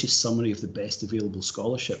judicious summary of the best available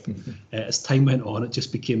scholarship. As time went on, it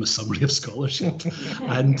just became a summary of scholarship,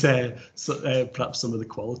 and perhaps some of the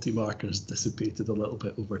quality markers dissipated a little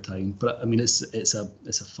bit over time. But I mean, it's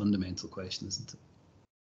a fundamental question, isn't it?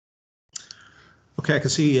 Okay, I can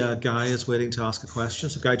see Guy is waiting to ask a question.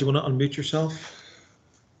 So, Guy, do you want to unmute yourself?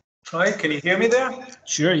 Hi, can you hear me there?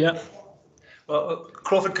 Sure, yeah. Well,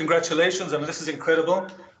 Crawford, congratulations. I mean, this is incredible.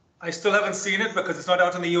 I still haven't seen it because it's not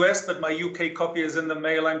out in the US, but my UK copy is in the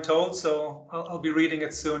mail, I'm told, so I'll be reading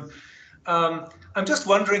it soon. I'm just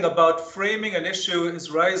wondering about framing an issue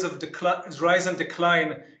as rise and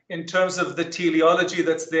decline in terms of the teleology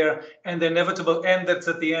that's there and the inevitable end that's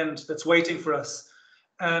at the end, that's waiting for us.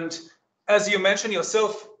 And as you mentioned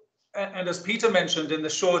yourself, and as Peter mentioned in the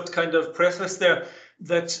short kind of preface there,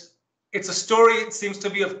 that it's a story, it seems to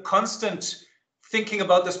be, of constant thinking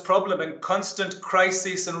about this problem and constant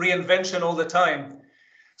crisis and reinvention all the time.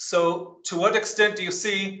 So to what extent do you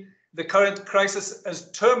see the current crisis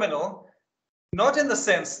as terminal, not in the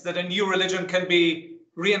sense that a new religion can be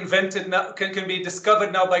reinvented now, can be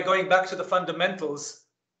discovered now by going back to the fundamentals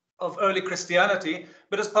of early Christianity,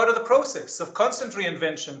 but as part of the process of constant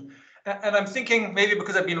reinvention? And I'm thinking, maybe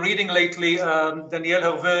because I've been reading lately, Daniel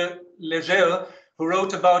Hervé-Leger, who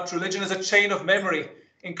wrote about religion as a chain of memory,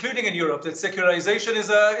 including in Europe, that secularization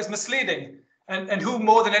is misleading. And who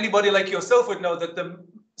more than anybody like yourself would know that the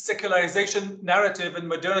secularization narrative and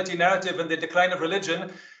modernity narrative and the decline of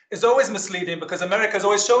religion is always misleading, because America has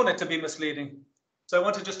always shown it to be misleading. So I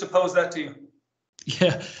wanted just to pose that to you.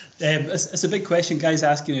 Yeah, it's a big question. Guys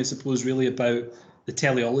asking, I suppose, really about the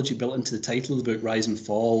teleology built into the title of the book, Rise and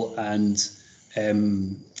Fall, and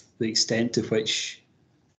the extent to which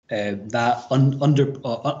that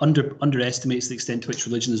underestimates the extent to which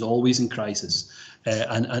religion is always in crisis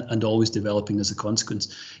and always developing as a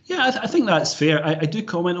consequence. Yeah, I think that's fair. I do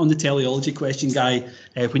comment on the teleology question, Guy.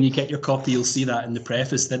 When you get your copy, you'll see that in the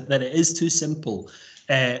preface, that it is too simple.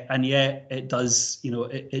 And yet it does,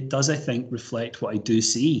 it does, I think, reflect what I do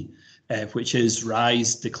see, which is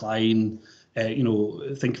rise, decline,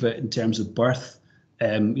 think of it in terms of birth,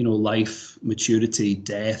 life, maturity,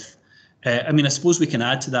 death. I mean, I suppose we can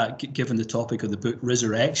add to that, given the topic of the book,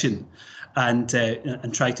 resurrection, and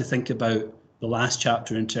try to think about the last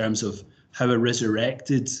chapter in terms of how a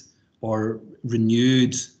resurrected or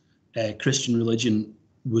renewed Christian religion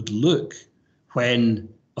would look when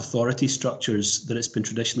authority structures that it's been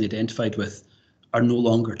traditionally identified with are no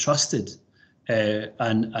longer trusted. I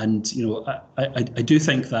do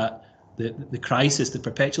think that the crisis, the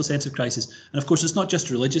perpetual sense of crisis, and of course it's not just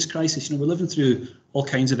a religious crisis. We're living through all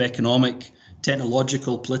kinds of economic,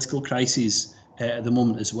 technological, political crises at the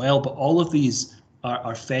moment as well. But all of these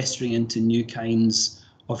are festering into new kinds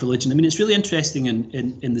of religion. I mean, it's really interesting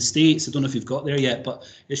in the States. I don't know if you've got there yet, but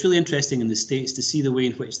it's really interesting in the States to see the way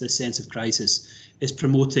in which this sense of crisis is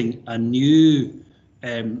promoting a new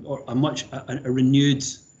or a renewed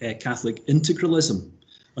Catholic integralism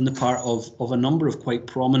on the part of a number of quite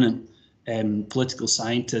prominent political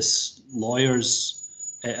scientists,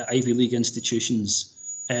 lawyers, Ivy League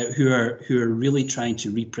institutions, who are really trying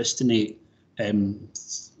to repristinate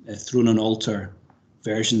thrown on altar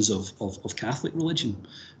versions of Catholic religion.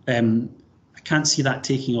 I can't see that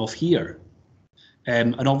taking off here,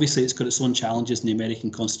 and obviously it's got its own challenges in the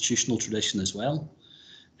American constitutional tradition as well.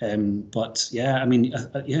 But yeah, I mean,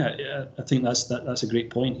 I think that's a great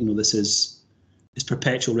point. This is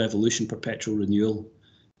perpetual revolution, perpetual renewal.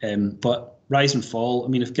 But rise and fall, I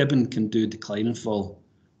mean, if Gribben can do decline and fall,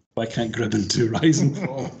 why can't Gribben do rise and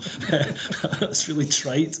fall? That's really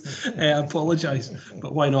trite. I apologise,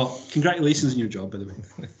 but why not? Congratulations on your job, by the way.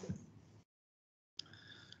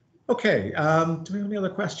 Okay, do we have any other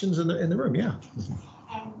questions in the room? Yeah.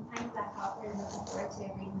 I'm Black Hawker, and looking forward to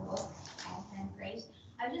reading the book. Sounds great.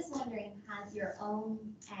 I'm just wondering, has your own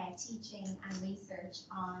teaching and research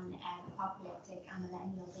on apocalyptic and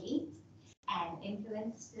millennial beliefs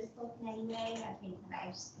influenced this book in any way? I'm thinking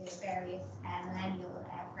about the various millennial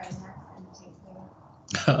frameworks in particular.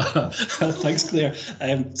 Thanks, Claire.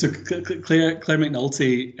 So Claire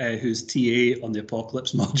McNulty, who's TA on the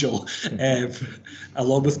Apocalypse module,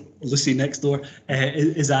 along with Lucy next door,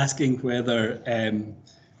 is asking whether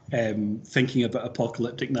thinking about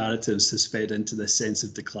apocalyptic narratives has fed into this sense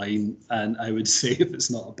of decline. And I would say, if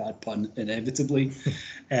it's not a bad pun, inevitably.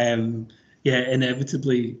 Yeah,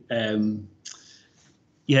 inevitably.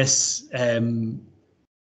 Yes.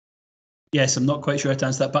 Yes, I'm not quite sure how to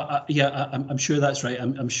answer that, but yeah, I'm sure that's right.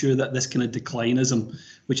 I'm sure that this kind of declinism,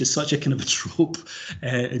 which is such a kind of a trope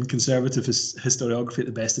in conservative historiography at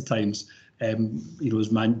the best of times, you know, is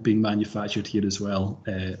being manufactured here as well,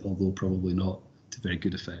 although probably not to very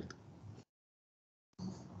good effect.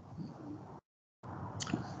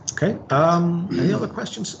 Okay. Any other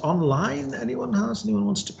questions online? Anyone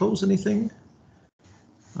wants to pose anything,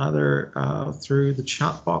 either through the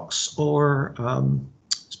chat box or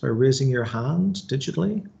by raising your hand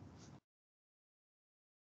digitally?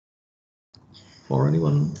 Or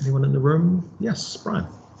anyone in the room? Yes, Brian.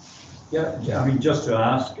 Yeah, I mean, just to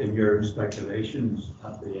ask, in your speculations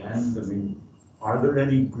at the end, I mean, are there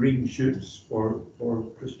any green shoots for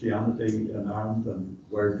Christianity in Ireland, and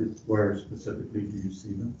where specifically do you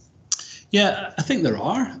see them? Yeah, I think there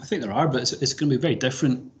are. But it's going to be a very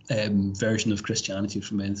different version of Christianity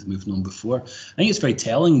from anything we've known before. I think it's very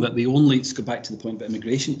telling that let's go back to the point about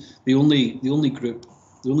immigration, the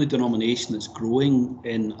only denomination that's growing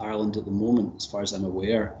in Ireland at the moment, as far as I'm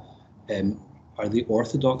aware, are the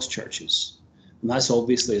Orthodox churches. And that's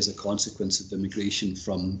obviously as a consequence of immigration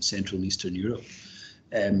from Central and Eastern Europe.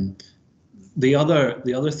 The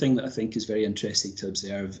other thing that I think is very interesting to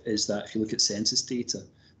observe is that if you look at census data,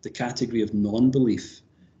 the category of non-belief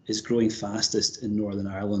is growing fastest in Northern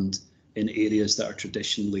Ireland in areas that are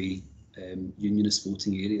traditionally unionist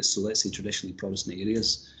voting areas. So let's say traditionally Protestant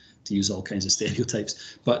areas, to use all kinds of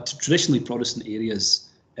stereotypes. But traditionally Protestant areas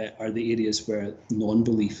are the areas where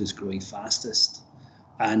non-belief is growing fastest.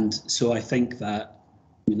 And so I think that,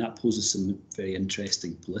 that poses some very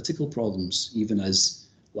interesting political problems, even as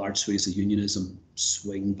large swathes of unionism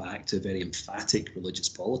swing back to very emphatic religious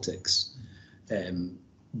politics.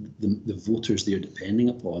 The voters they're depending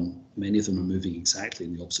upon, many of them are moving exactly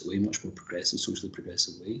in the opposite way, much more progressive, socially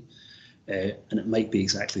progressive way. And it might be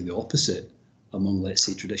exactly the opposite among, let's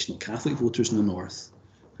say, traditional Catholic voters in the North,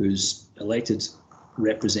 whose elected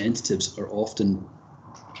representatives are often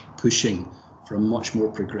pushing for a much more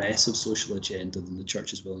progressive social agenda than the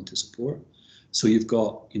church is willing to support. So you've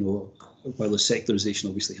got, while there's secularization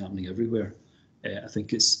obviously happening everywhere, I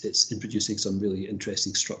think it's introducing some really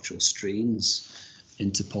interesting structural strains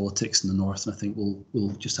into politics in the North, and I think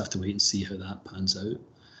we'll just have to wait and see how that pans out.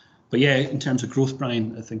 But yeah, in terms of growth,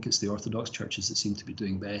 Brian, I think it's the Orthodox churches that seem to be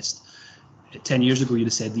doing best. 10 years ago, you'd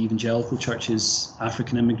have said the evangelical churches,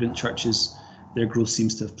 African immigrant churches, their growth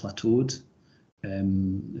seems to have plateaued.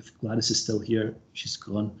 If Gladys is still here, she's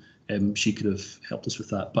gone. She could have helped us with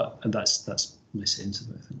that, but that's my sense of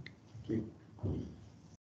it, I think.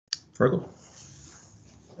 Fergal?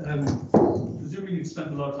 Presumably you've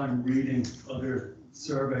spent a lot of time reading other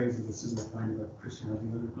surveys of a similar kind about Christianity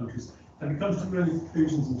in other countries. Have you come to any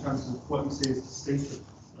conclusions in terms of what you say is distinctive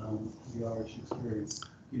to the Irish experience?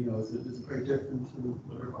 Is it very different to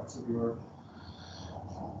other parts of Europe?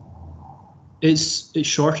 It's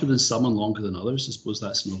shorter than some and longer than others. I suppose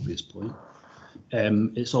that's an obvious point.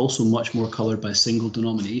 It's also much more coloured by a single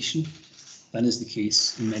denomination than is the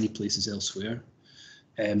case in many places elsewhere.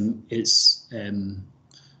 It's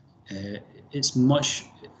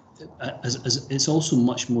also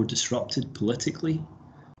much more disrupted politically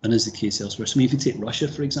than is the case elsewhere. So if you take Russia,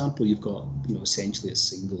 for example, you've got essentially a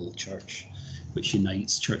single church which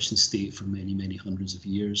unites church and state for many, many hundreds of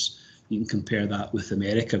years. You can compare that with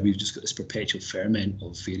America. We've just got this perpetual ferment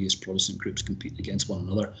of various Protestant groups competing against one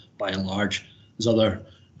another. By and large, there's other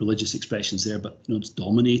religious expressions there, but it's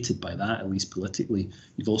dominated by that, at least politically.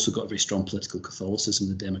 You've also got a very strong political Catholicism,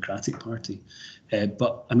 the Democratic Party.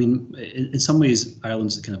 But I mean, in some ways,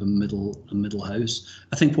 Ireland's a kind of a middle house.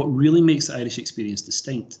 I think what really makes the Irish experience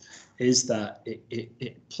distinct is that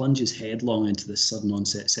it plunges headlong into this sudden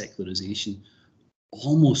onset secularization,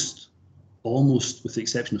 almost with the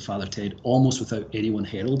exception of Father Ted, almost without anyone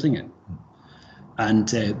heralding it.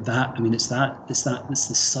 And it's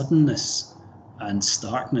the suddenness and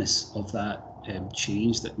starkness of that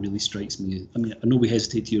change that really strikes me. I mean, I know we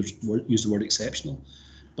hesitate to use the word exceptional,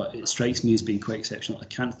 but it strikes me as being quite exceptional. I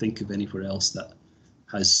can't think of anywhere else that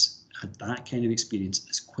has had that kind of experience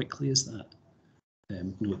as quickly as that.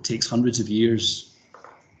 It takes hundreds of years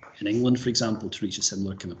in England, for example, to reach a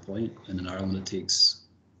similar kind of point, and in Ireland it takes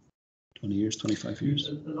 20 years, 25 years.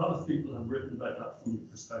 A lot of people have written about that from the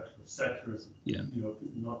perspective of secularism. Yeah. You know,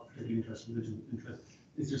 not particularly interested in religion.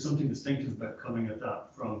 Is there something distinctive about coming at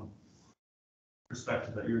that from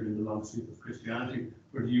perspective that you're in the long sweep of Christianity,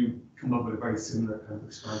 or do you come up with a very similar kind of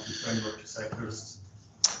explanatory framework to secularists?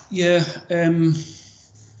 Yeah, I'm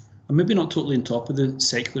maybe not totally on top of the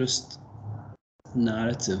secularist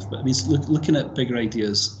narrative, but I mean, looking at bigger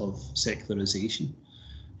ideas of secularization.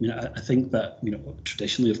 I mean, I think that, you know,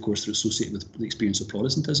 traditionally, of course, they're associated with the experience of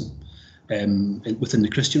Protestantism, within the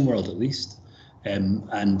Christian world at least.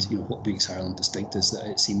 And you know, what makes Ireland distinct is that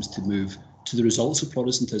it seems to move to the results of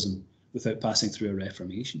Protestantism without passing through a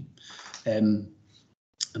Reformation. I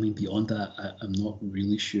mean, beyond that, I'm not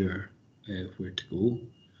really sure where to go.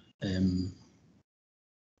 Yeah.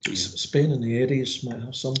 Spain in the 80s might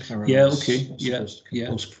have some parallels. Yeah, okay, yeah.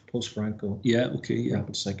 Post-Franco. Yeah, okay, yeah.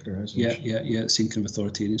 Rapid secularization. Yeah. Same kind of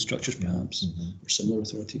authoritarian structures, perhaps, or similar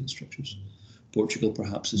authoritarian structures. Portugal,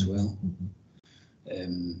 perhaps, as well.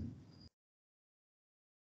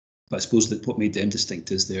 But I suppose that what made them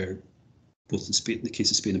distinct is they're both in Spain, in the case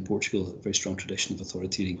of Spain and Portugal, a very strong tradition of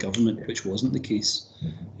authoritarian government, which wasn't the case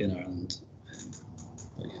in Ireland.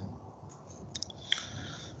 But yeah.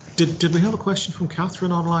 Did we have a question from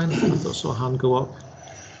Catherine online? I thought I saw a hand go up.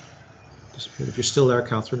 If you're still there,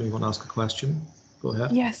 Catherine, you want to ask a question, go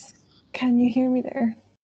ahead. Yes. Can you hear me there?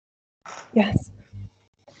 Yes.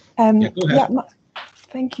 Yeah, go ahead. Yeah,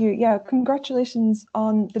 thank you. Yeah, congratulations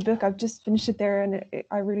on the book. I've just finished it there and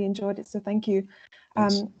I really enjoyed it, so thank you.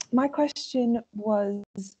 My question was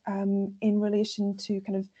in relation to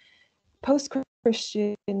kind of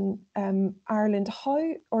post-Christian Ireland.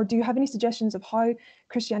 How, or do you have any suggestions of how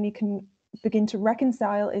Christianity can begin to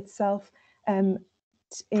reconcile itself in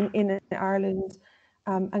Ireland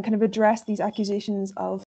and kind of address these accusations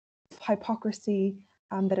of hypocrisy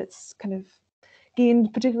that it's kind of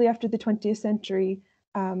gained, particularly after the 20th century?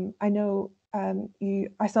 I know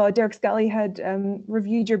I saw Derek Scally had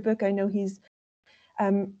reviewed your book. I know he's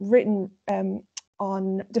written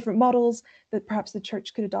on different models that perhaps the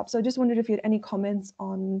church could adopt. So I just wondered if you had any comments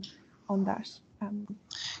on that.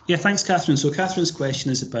 Yeah, thanks, Catherine. So Catherine's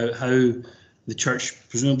question is about how the church,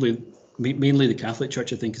 presumably mainly the Catholic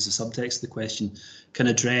Church, I think is the subtext of the question, can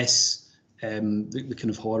address the kind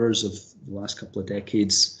of horrors of the last couple of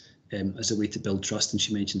decades as a way to build trust. And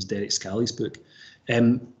she mentions Derek Scally's book.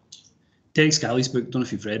 Derek Scally's book, I don't know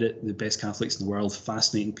if you've read it, The Best Catholics in the World,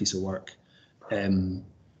 fascinating piece of work. And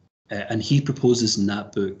he proposes in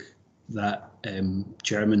that book that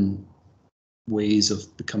German ways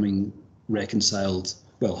of becoming reconciled,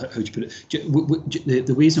 well, how do you put it?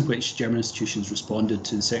 The ways in which German institutions responded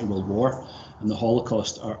to the Second World War and the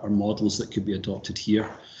Holocaust are models that could be adopted here.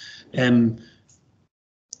 Yeah,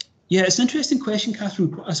 it's an interesting question,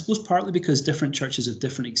 Catherine. I suppose partly because different churches have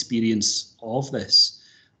different experience of this.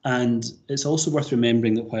 And it's also worth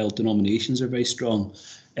remembering that while denominations are very strong,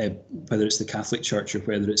 whether it's the Catholic Church or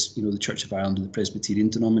whether it's, you know, the Church of Ireland or the Presbyterian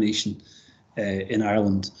denomination in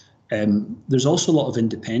Ireland, there's also a lot of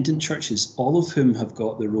independent churches, all of whom have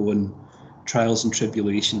got their own trials and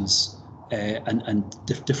tribulations and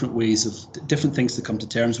different ways of different things to come to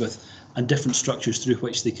terms with, and different structures through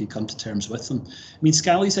which they can come to terms with them. I mean,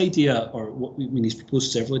 Scally's idea, or what I mean, he's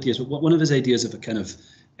proposed several ideas, but one of his ideas of a kind of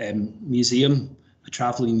museum, a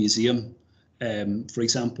travelling museum, for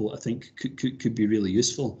example, I think could be really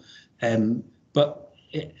useful. But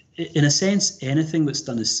in a sense, anything that's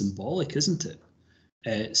done is symbolic, isn't it?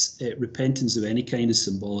 Repentance of any kind is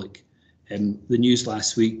symbolic. The news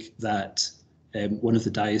last week that one of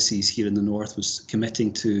the dioceses here in the north was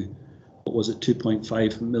committing to, what was it,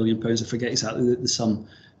 £2.5 million, I forget exactly the sum,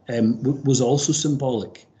 was also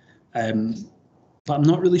symbolic. But I'm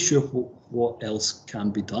not really sure what else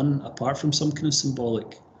can be done apart from some kind of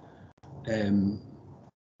symbolic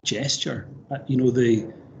gesture. You know,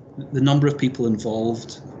 the number of people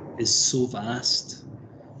involved is so vast.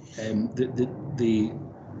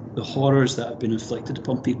 The horrors that have been inflicted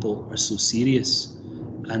upon people are so serious,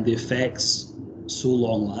 and the effects so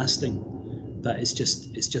long-lasting that it's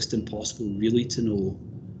just impossible really to know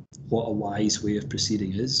what a wise way of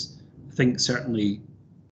proceeding is. I think certainly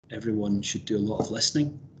everyone should do a lot of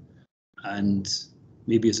listening, and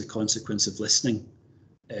maybe as a consequence of listening,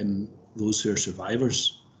 those who are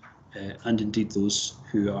survivors and indeed those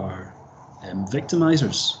who are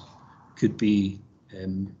victimizers could be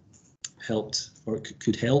helped, or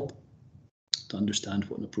could help to understand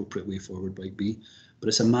what an appropriate way forward might be. But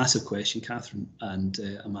it's a massive question, Catherine, and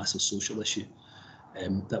a massive social issue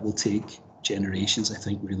that will take generations, I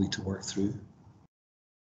think, really to work through.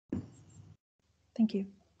 Thank you.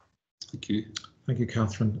 Thank you. Thank you,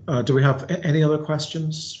 Catherine. Do we have any other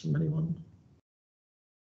questions from anyone?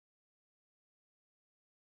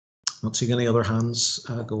 Not seeing any other hands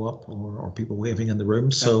go up or people waving in the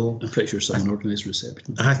room. So I'm pretty sure someone organised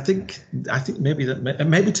reception. I think maybe it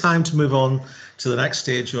may be time to move on to the next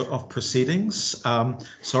stage of proceedings.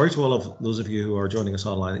 Sorry to all of those of you who are joining us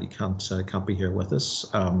online that you can't be here with us.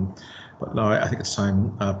 But now I think it's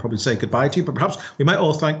time probably to say goodbye to you. But perhaps we might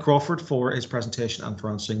all thank Crawford for his presentation and for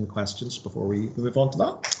answering the questions before we move on to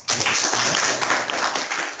that.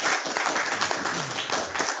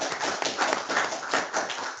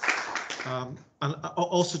 And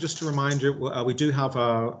also just a reminder, we do have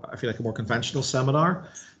I feel like a more conventional seminar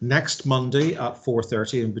next Monday at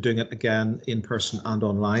 4:30, and we're doing it again in person and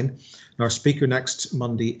online. And our speaker next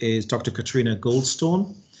Monday is Dr. Katrina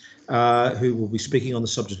Goldstone, who will be speaking on the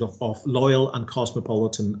subject of loyal and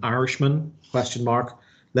cosmopolitan Irishmen, ?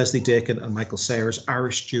 Leslie Dakin and Michael Sayers,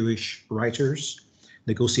 Irish-Jewish writers,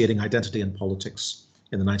 negotiating identity and politics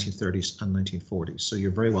in the 1930s and 1940s. So you're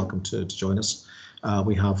very welcome to join us.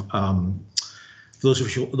 We have those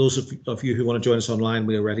of you who want to join us online,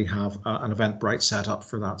 we already have an Eventbrite set up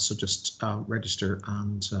for that. So just register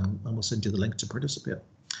and we'll send you the link to participate.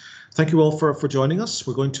 Thank you all for joining us.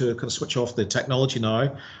 We're going to kind of switch off the technology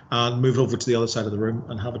now and move over to the other side of the room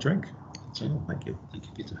and have a drink. So thank you. Thank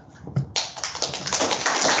you, Peter.